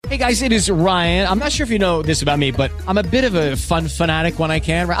Hey guys, it is Ryan. I'm not sure if you know this about me, but I'm a bit of a fun fanatic when I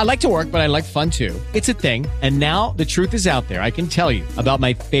can. I like to work, but I like fun too. It's a thing. And now the truth is out there. I can tell you about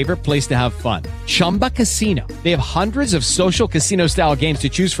my favorite place to have fun. Chumba Casino. They have hundreds of social casino style games to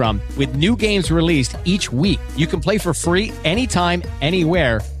choose from with new games released each week. You can play for free anytime,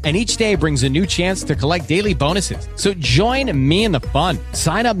 anywhere. And each day brings a new chance to collect daily bonuses. So join me in the fun.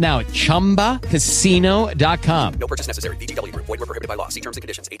 Sign up now at ChumbaCasino.com. No purchase necessary. VGW Group. Void where prohibited by law. See terms and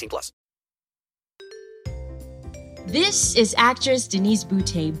conditions. 18+. This is actress Denise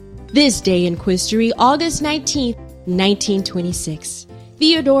Boutet. This day in history, August 19th, 1926.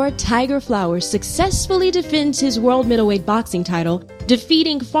 Theodore Tiger Flowers successfully defends his world middleweight boxing title,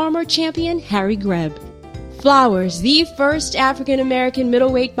 defeating former champion Harry Greb. Flowers, the first African-American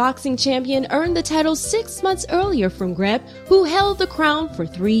middleweight boxing champion, earned the title 6 months earlier from Greb, who held the crown for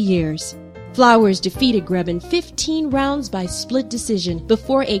 3 years. Flowers defeated Greb in 15 rounds by split decision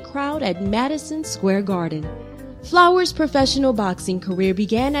before a crowd at Madison Square Garden. Flowers' professional boxing career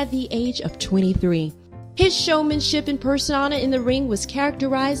began at the age of 23. His showmanship and persona in the ring was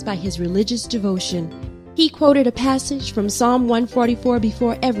characterized by his religious devotion. He quoted a passage from Psalm 144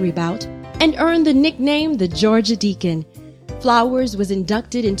 before every bout and earned the nickname the Georgia Deacon. Flowers was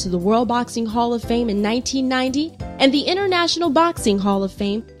inducted into the World Boxing Hall of Fame in 1990 and the International Boxing Hall of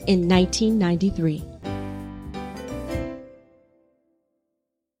Fame in 1993.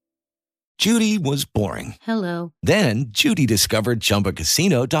 Judy was boring. Hello. Then Judy discovered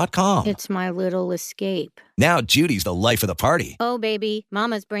ChumbaCasino.com. It's my little escape. Now Judy's the life of the party. Oh, baby,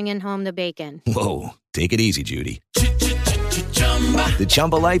 mama's bringing home the bacon. Whoa, take it easy, Judy. The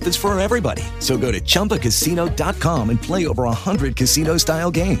Chumba life is for everybody. So go to ChumbaCasino.com and play over 100 casino-style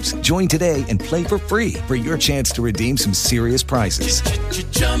games. Join today and play for free for your chance to redeem some serious prizes.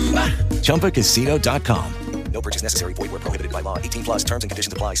 ChumbaCasino.com. No purchase necessary. Void where prohibited by law. 18+. Terms and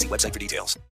conditions apply. See website for details.